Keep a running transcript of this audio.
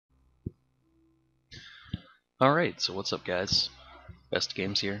Alright, so what's up guys? Best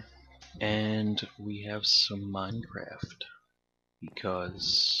Games here. And we have some Minecraft.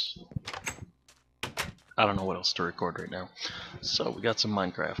 Because I don't know what else to record right now. So we got some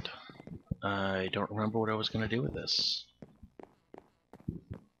Minecraft. I don't remember what I was going to do with this.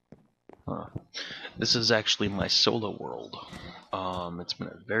 Huh. This is actually my solo world. It's been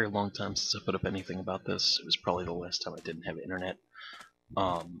a very long time since I put up anything about this. It was probably the last time I didn't have internet.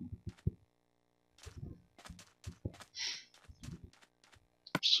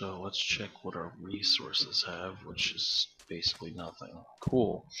 So let's check what our resources have, which is basically nothing.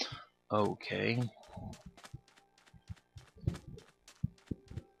 Cool. Okay.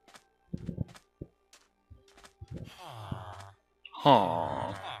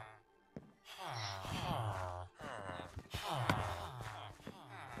 Huh.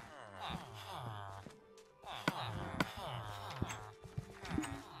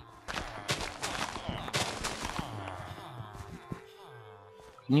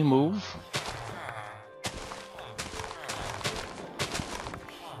 Can you move?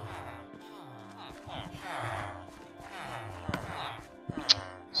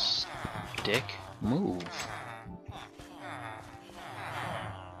 Stick? Move.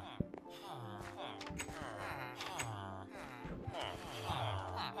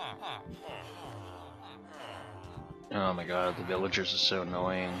 Oh my god, the villagers are so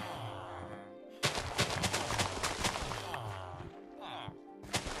annoying.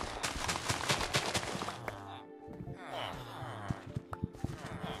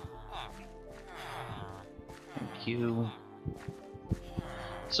 Thank you.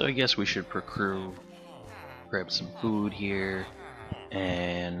 So I guess we should grab some food here,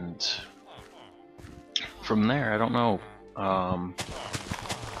 and from there, I don't know. I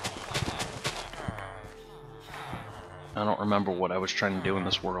don't remember what I was trying to do in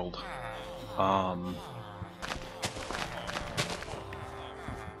this world.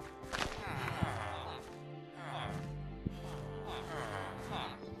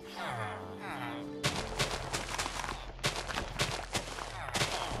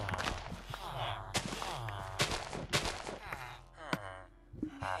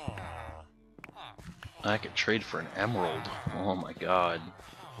 I could trade for an emerald. Oh my god.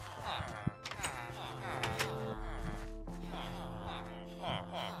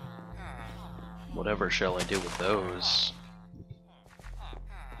 Whatever shall I do with those?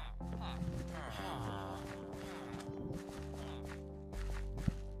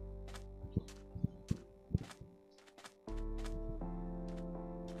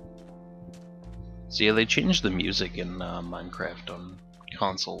 So yeah, they changed the music in Minecraft on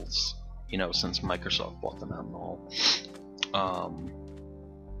consoles, you know, since Microsoft bought them out and all.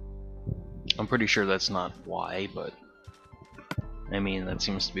 I'm pretty sure that's not why, but I mean, that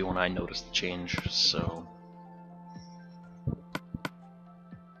seems to be when I noticed the change, so...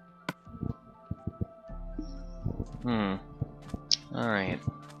 Alright.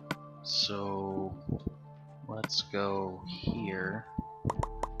 So... let's go here.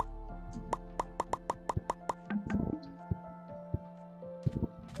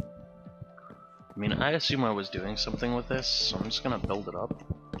 I mean, I assume I was doing something with this, so I'm just gonna build it up.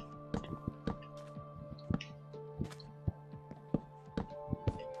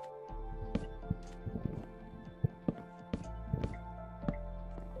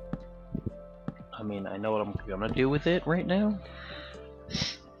 I mean, I know what I'm gonna do with it right now.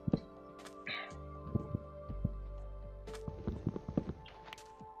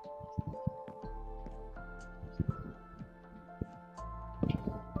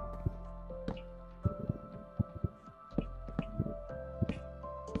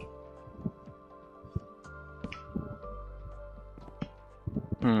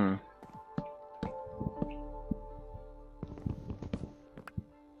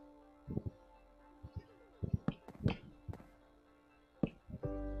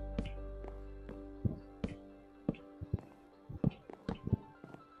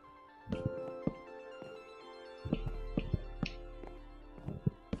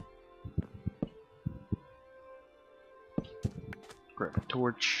 Grab a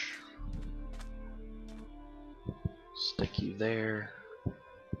torch. Stick you there.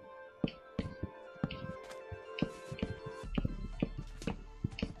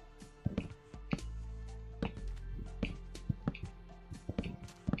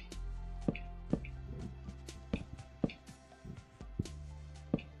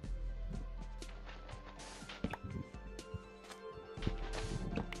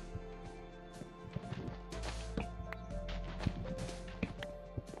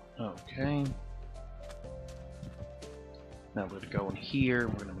 Okay. Now we're gonna go in here.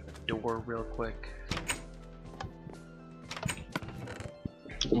 We're gonna make a door real quick.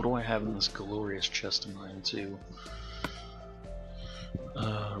 What do I have in this glorious chest of mine, too?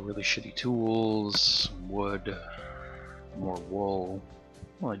 Really shitty tools, some wood, more wool.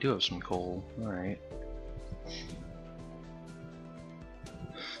 Well, I do have some coal. Alright.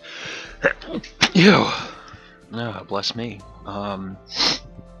 Ew! Ah, bless me. I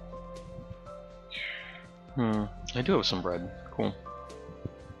do have some bread. Cool.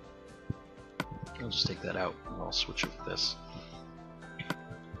 I'll just take that out and I'll switch it with this.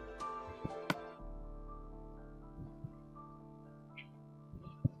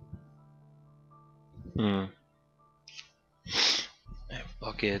 I have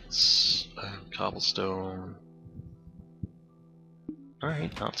buckets, cobblestone.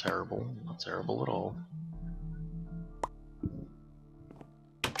 Alright, not terrible. Not terrible at all.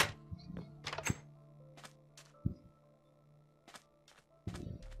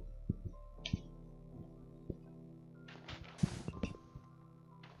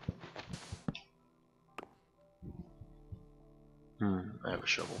 I have a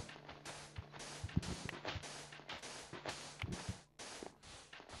shovel.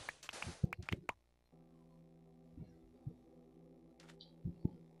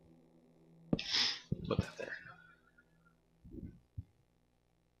 Put that there.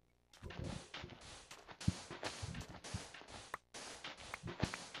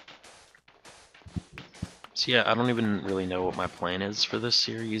 So yeah, I don't even really know what my plan is for this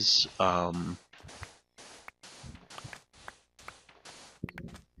series.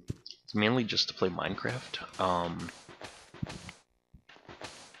 It's mainly just to play Minecraft.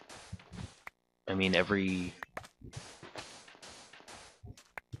 I mean, every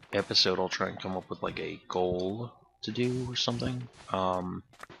episode I'll try and come up with like a goal to do or something.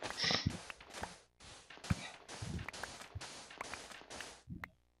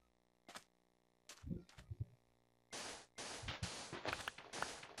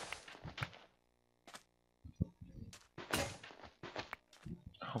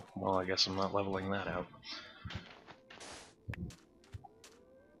 Oh, well, I guess I'm not leveling that out.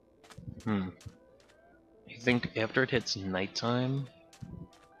 I think after it hits nighttime,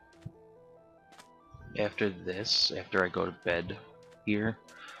 after this, after I go to bed here,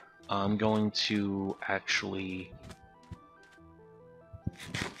 I'm going to actually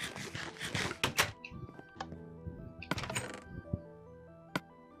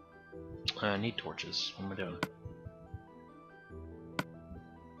I need torches. What am I doing?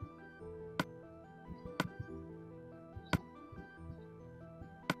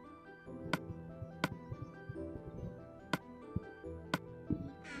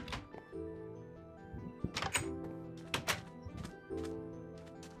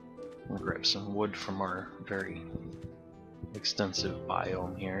 I'll grab some wood from our very extensive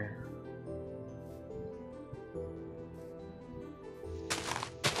biome here.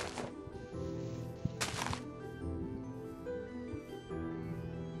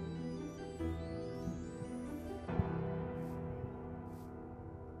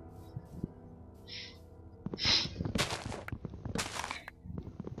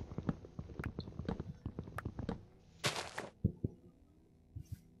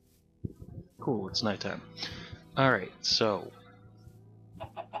 Cool, it's nighttime. Alright, so...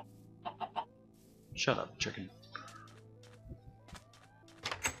 Shut up, chicken.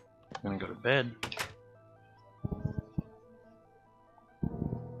 I'm gonna go to bed.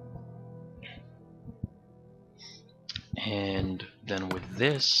 And then with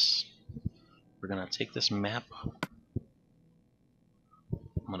this, we're gonna take this map. I'm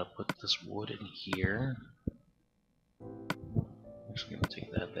gonna put this wood in here. I'm actually gonna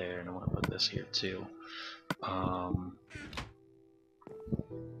take that there, and I'm gonna put this here too. I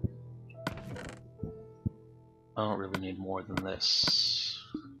don't really need more than this.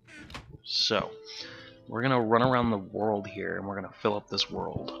 So, we're gonna run around the world here, and we're gonna fill up this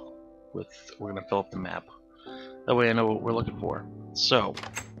world with. We're gonna fill up the map. That way, I know what we're looking for. So,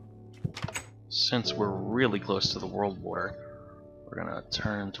 since we're really close to the world border, we're gonna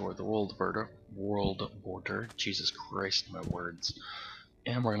turn toward the world border. Jesus Christ, my words.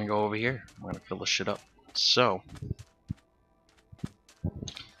 And we're gonna go over here. We're gonna fill this shit up. So,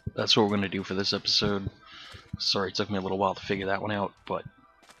 that's what we're gonna do for this episode. Sorry, it took me a little while to figure that one out, but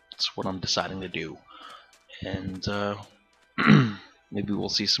it's what I'm deciding to do. And maybe we'll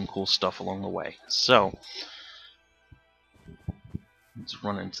see some cool stuff along the way. So, let's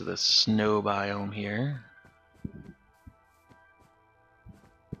run into this snow biome here.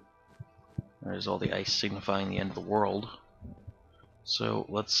 There's all the ice signifying the end of the world. So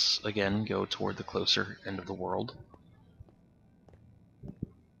let's again go toward the closer end of the world.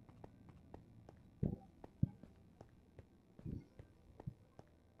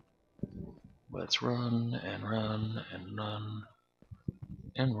 let's run and run and run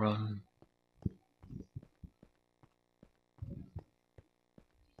and run.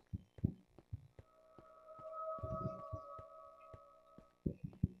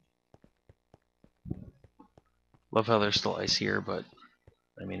 Love how there's still ice here, but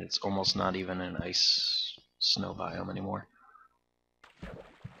I mean it's almost not even an ice snow biome anymore.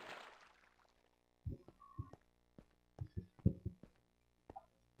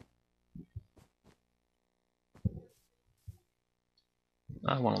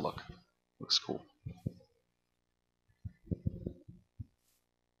 I want to look. Looks cool.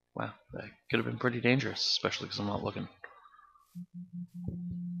 Wow, that could have been pretty dangerous, especially because I'm not looking.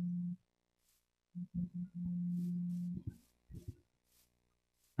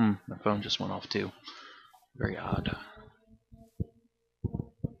 My phone just went off too. Very odd.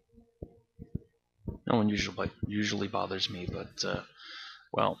 No one usually bothers me, but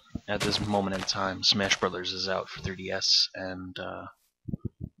well, at this moment in time, Smash Brothers is out for 3DS, and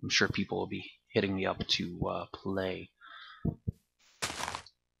I'm sure people will be hitting me up to play.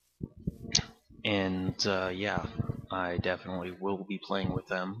 And yeah, I definitely will be playing with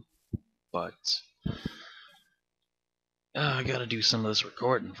them, but I gotta do some of this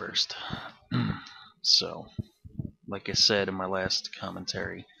recording first. So, like I said in my last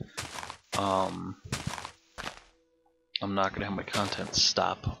commentary, I'm not gonna have my content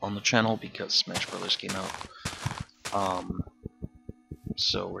stop on the channel because Smash Brothers came out.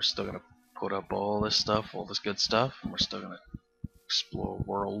 So we're still gonna put up all this stuff, all this good stuff, and we're still gonna explore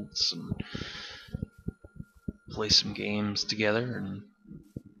worlds and play some games together, and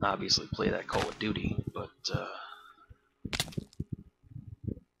obviously play that Call of Duty. But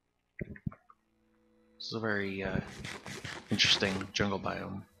it's a very interesting jungle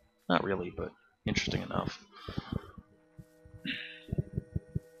biome. Not really, but interesting enough.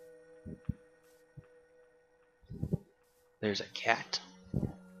 There's a cat.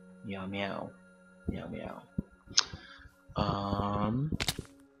 Meow meow. Meow meow.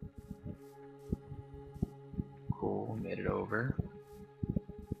 Cool, made it over.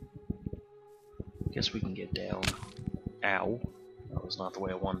 Guess we can get down. Ow. That was not the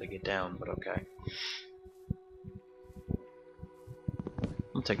way I wanted to get down, but okay.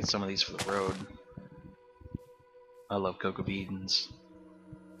 I'm taking some of these for the road. I love cocoa beans,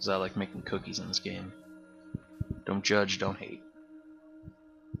 because I like making cookies in this game. Don't judge, don't hate.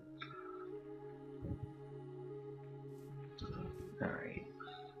 Alright.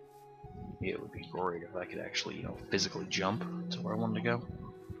 It would be great if I could actually, you know, physically jump to where I wanted to go.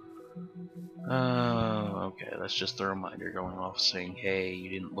 Okay, that's just a reminder going off saying, hey, you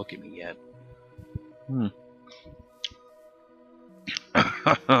didn't look at me yet.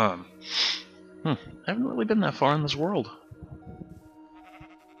 I haven't really been that far in this world.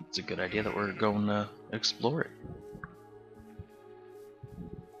 It's a good idea that we're going to explore it.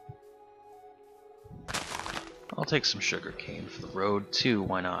 I'll take some sugar cane for the road too,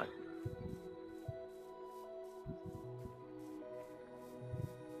 why not?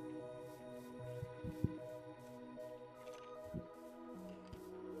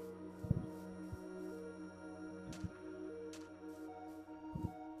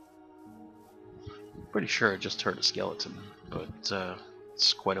 Pretty sure I just heard a skeleton, but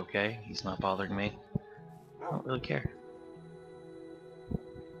it's quite okay. He's not bothering me. I don't really care.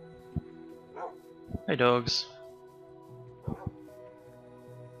 Hey, dogs.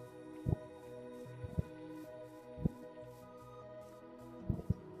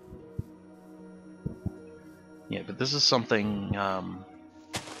 Yeah, but this is something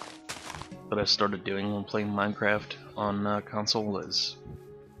that I started doing when playing Minecraft on console. Is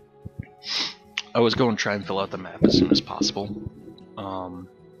I was going to try and fill out the map as soon as possible.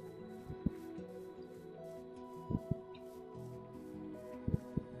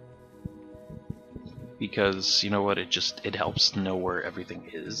 Because, you know what, it helps to know where everything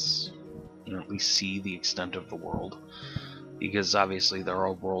is. You know, at least see the extent of the world. Because obviously there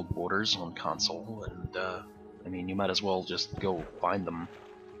are world borders on console, and I mean, you might as well just go find them,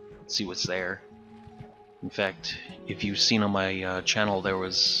 see what's there. In fact, if you've seen on my channel,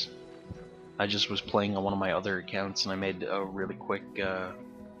 I just was playing on one of my other accounts, and I made a really quick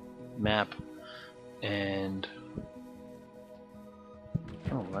map, and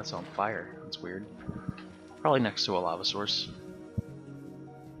oh, that's on fire. That's weird. Probably next to a lava source.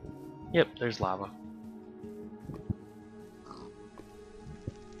 Yep, there's lava.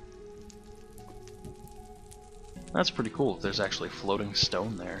 That's pretty cool if there's actually floating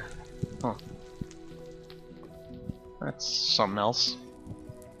stone there. Huh. That's something else.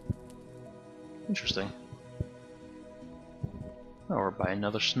 Interesting. Oh, we're by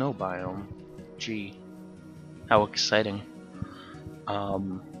another snow biome. Gee, how exciting.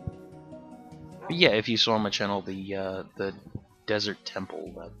 But yeah, if you saw on my channel the desert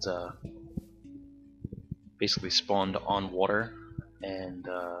temple that basically spawned on water, and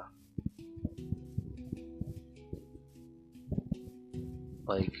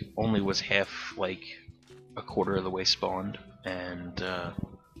like only was half, like a quarter of the way spawned, and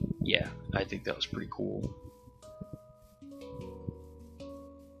yeah, I think that was pretty cool.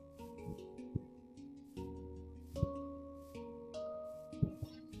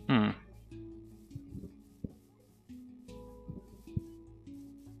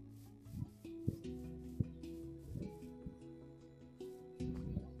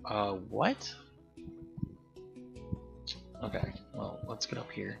 What? Okay, well, let's get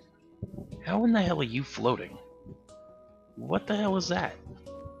up here. How in the hell are you floating? What the hell is that?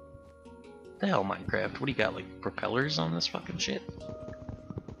 The hell, Minecraft? What do you got, like, propellers on this fucking shit?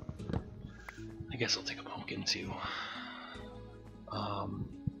 I guess I'll take a pumpkin, too.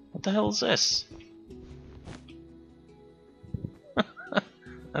 What the hell is this?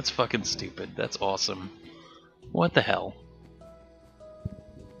 That's fucking stupid. That's awesome. What the hell?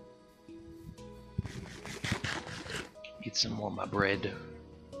 Eat some more of my bread.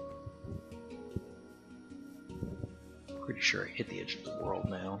 Pretty sure I hit the edge of the world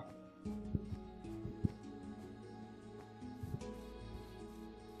now.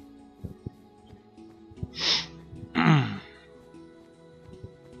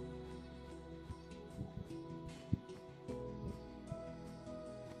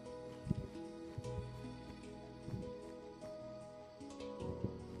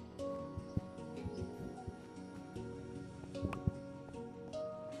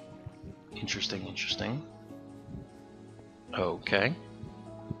 Interesting, interesting. Okay.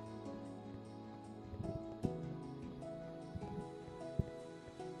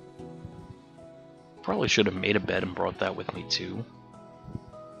 Probably should have made a bed and brought that with me too,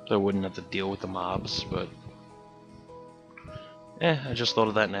 so I wouldn't have to deal with the mobs, but I just thought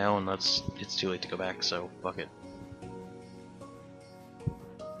of that now, and it's too late to go back, so fuck it.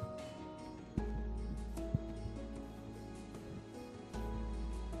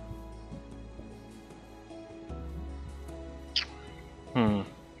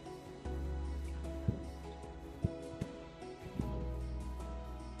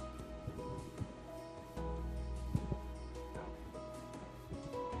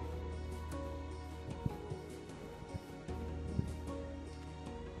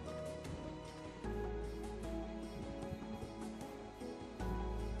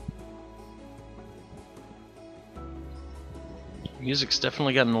 Music's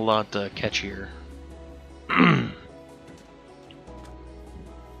definitely gotten a lot catchier.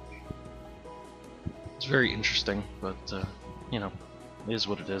 It's very interesting, but you know, it is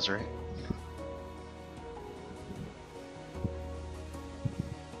what it is, right?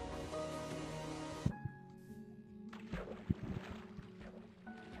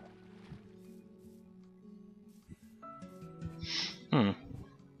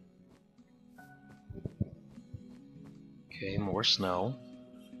 Okay, more snow.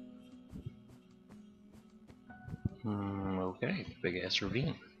 Okay, big ass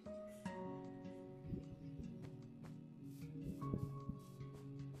ravine.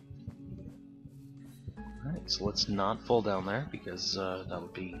 Alright, so let's not fall down there, because that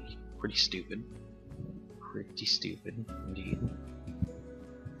would be pretty stupid. Pretty stupid, indeed.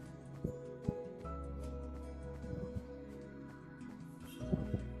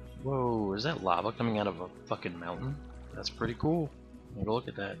 Whoa, is that lava coming out of a fucking mountain? That's pretty cool. Take a look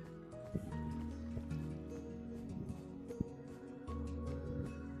at that.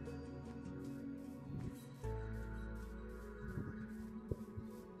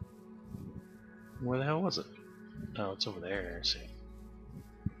 Where the hell was it? Oh, it's over there, I see.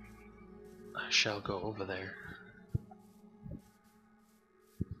 I shall go over there.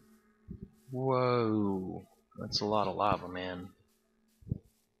 Whoa, that's a lot of lava, man.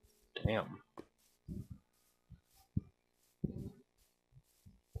 Damn.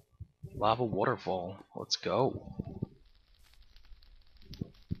 Lava waterfall. Let's go.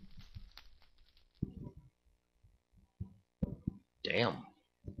 Damn.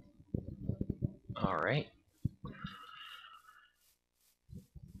 Alright.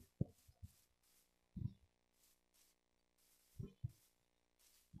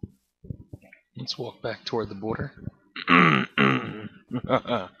 Let's walk back toward the border.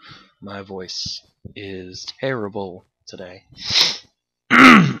 My voice is terrible today.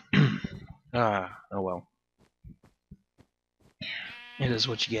 Oh well. It is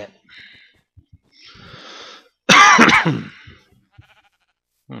what you get.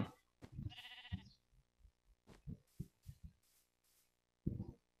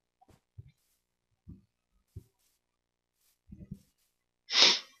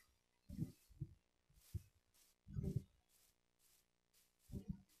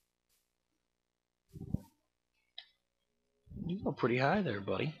 Oh, pretty high there,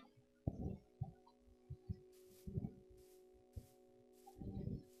 buddy.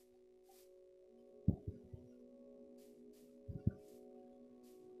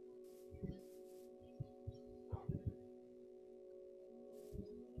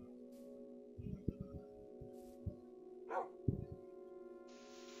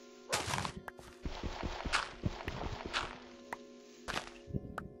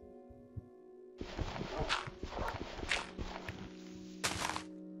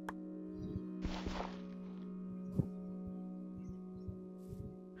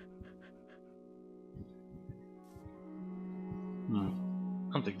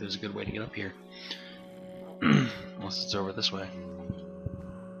 I don't think there's a good way to get up here. Unless it's over this way.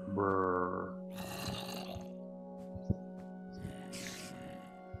 Brrr.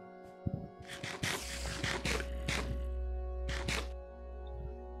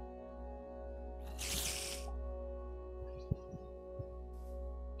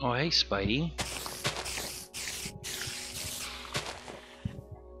 Oh, hey, Spidey.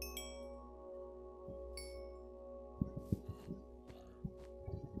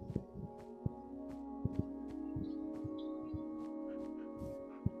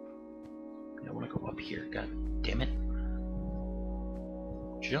 I want to go up here. God damn it.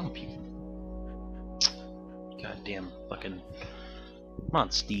 Jump, you. Goddamn fucking. Come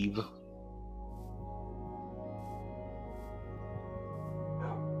on, Steve.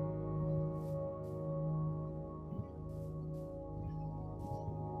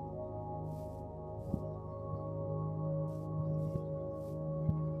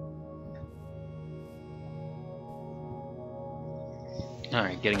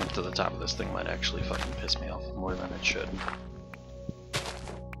 Alright, getting up to the top of this thing might actually fucking piss me off more than it should.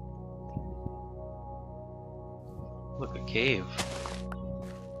 Look, a cave.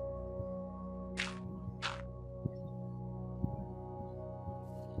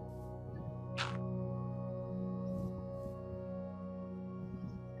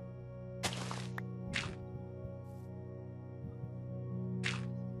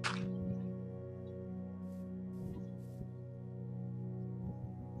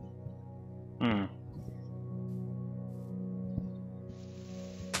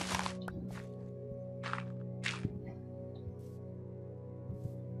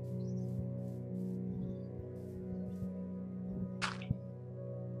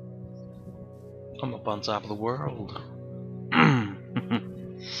 I'm up on top of the world.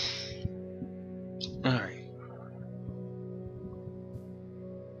 Alright.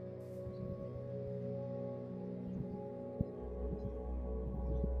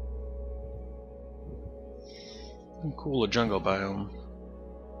 Cool, a jungle biome.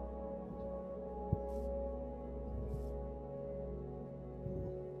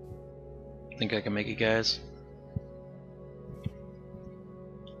 Think I can make it, guys?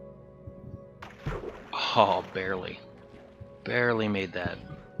 Oh, barely. Barely made that.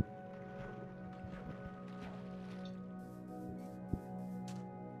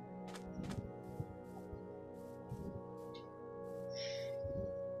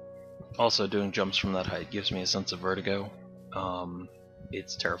 Also, doing jumps from that height gives me a sense of vertigo.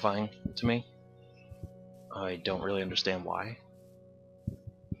 It's terrifying to me. I don't really understand why.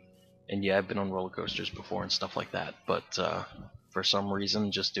 And yeah, I've been on roller coasters before and stuff like that, but for some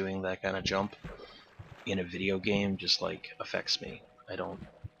reason, just doing that kind of jump in a video game just like affects me. I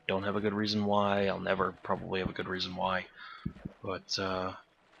don't have a good reason why. I'll never probably have a good reason why, but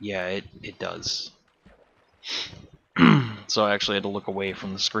yeah, it does. So I actually had to look away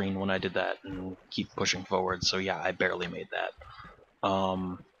from the screen when I did that and keep pushing forward. So yeah, I barely made that.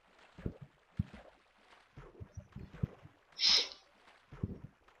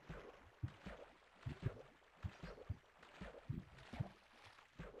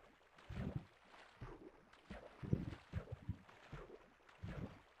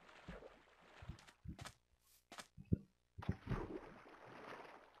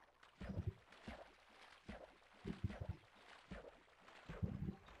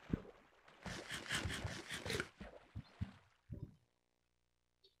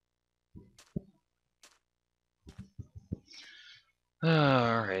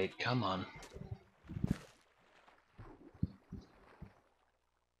 Alright, come on.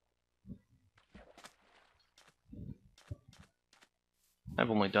 I've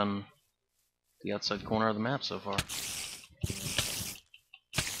only done the outside corner of the map so far.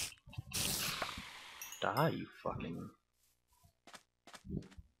 Die, you fucking...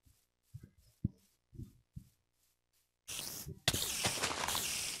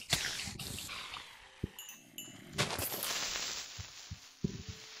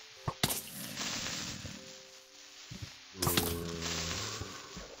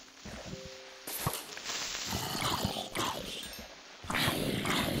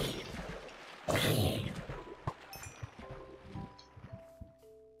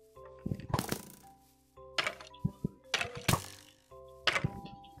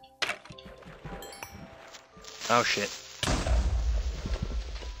 Oh shit.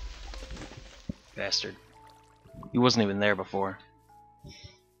 Bastard. He wasn't even there before.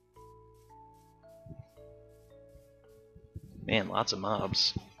 Man, lots of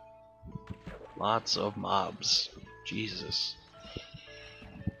mobs. Lots of mobs. Jesus.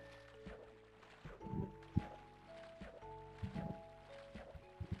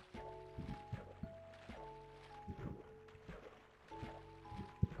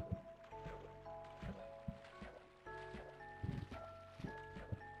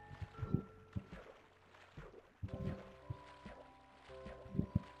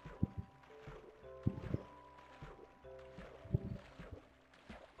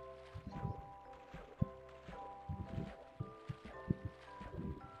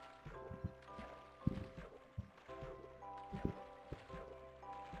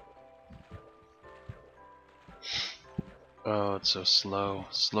 Oh, it's so slow.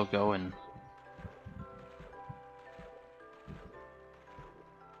 Slow going.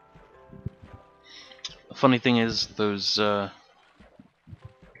 The funny thing is, those I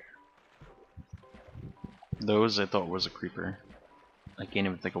thought was a creeper. I can't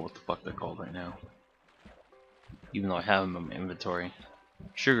even think of what the fuck they're called right now. Even though I have them in my inventory.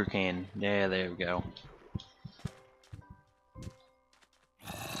 Sugarcane. Yeah, there we go.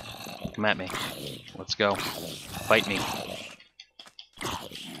 Come at me. Let's go. Fight me.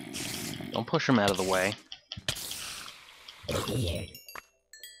 Don't push him out of the way.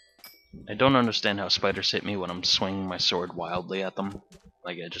 I don't understand how spiders hit me when I'm swinging my sword wildly at them.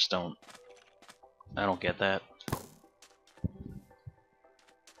 Like, I just don't... I don't get that.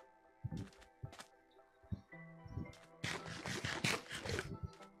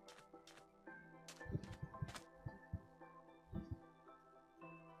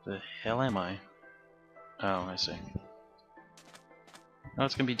 The hell am I? Oh, I see. Oh,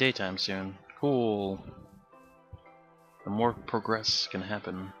 it's gonna be daytime soon. Cool. The more progress can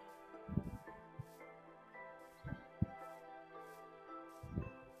happen.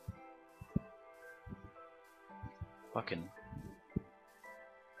 Fucking.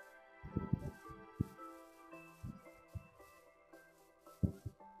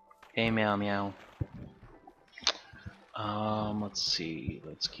 Hey, meow meow. Let's see.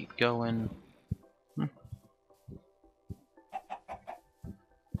 Let's keep going.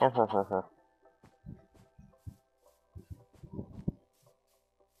 Ooh,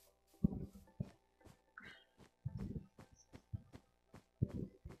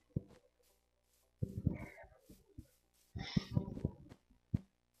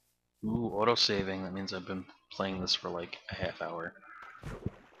 auto-saving. That means I've been playing this for like a half hour.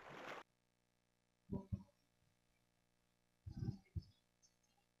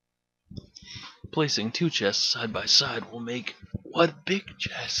 Placing two chests side by side will make one big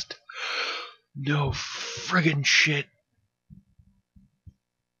chest. No friggin' shit.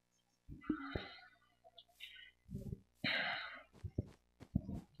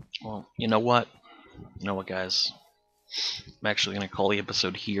 Well, you know what? You know what, guys? I'm actually going to call the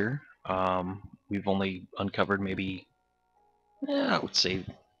episode here. We've only uncovered maybe, I would say,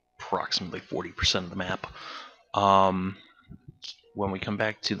 approximately 40% of the map. When we come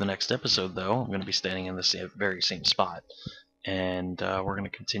back to the next episode, though, I'm going to be standing in the very same spot, and we're going to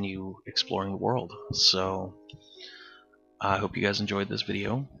continue exploring the world. So, I hope you guys enjoyed this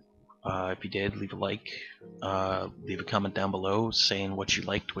video. If you did, leave a like, leave a comment down below saying what you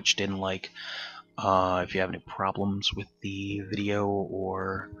liked, what you didn't like. If you have any problems with the video,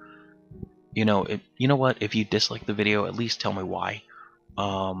 or you know what, if you dislike the video, at least tell me why.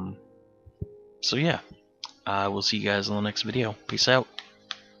 So yeah, I will see you guys in the next video. Peace out.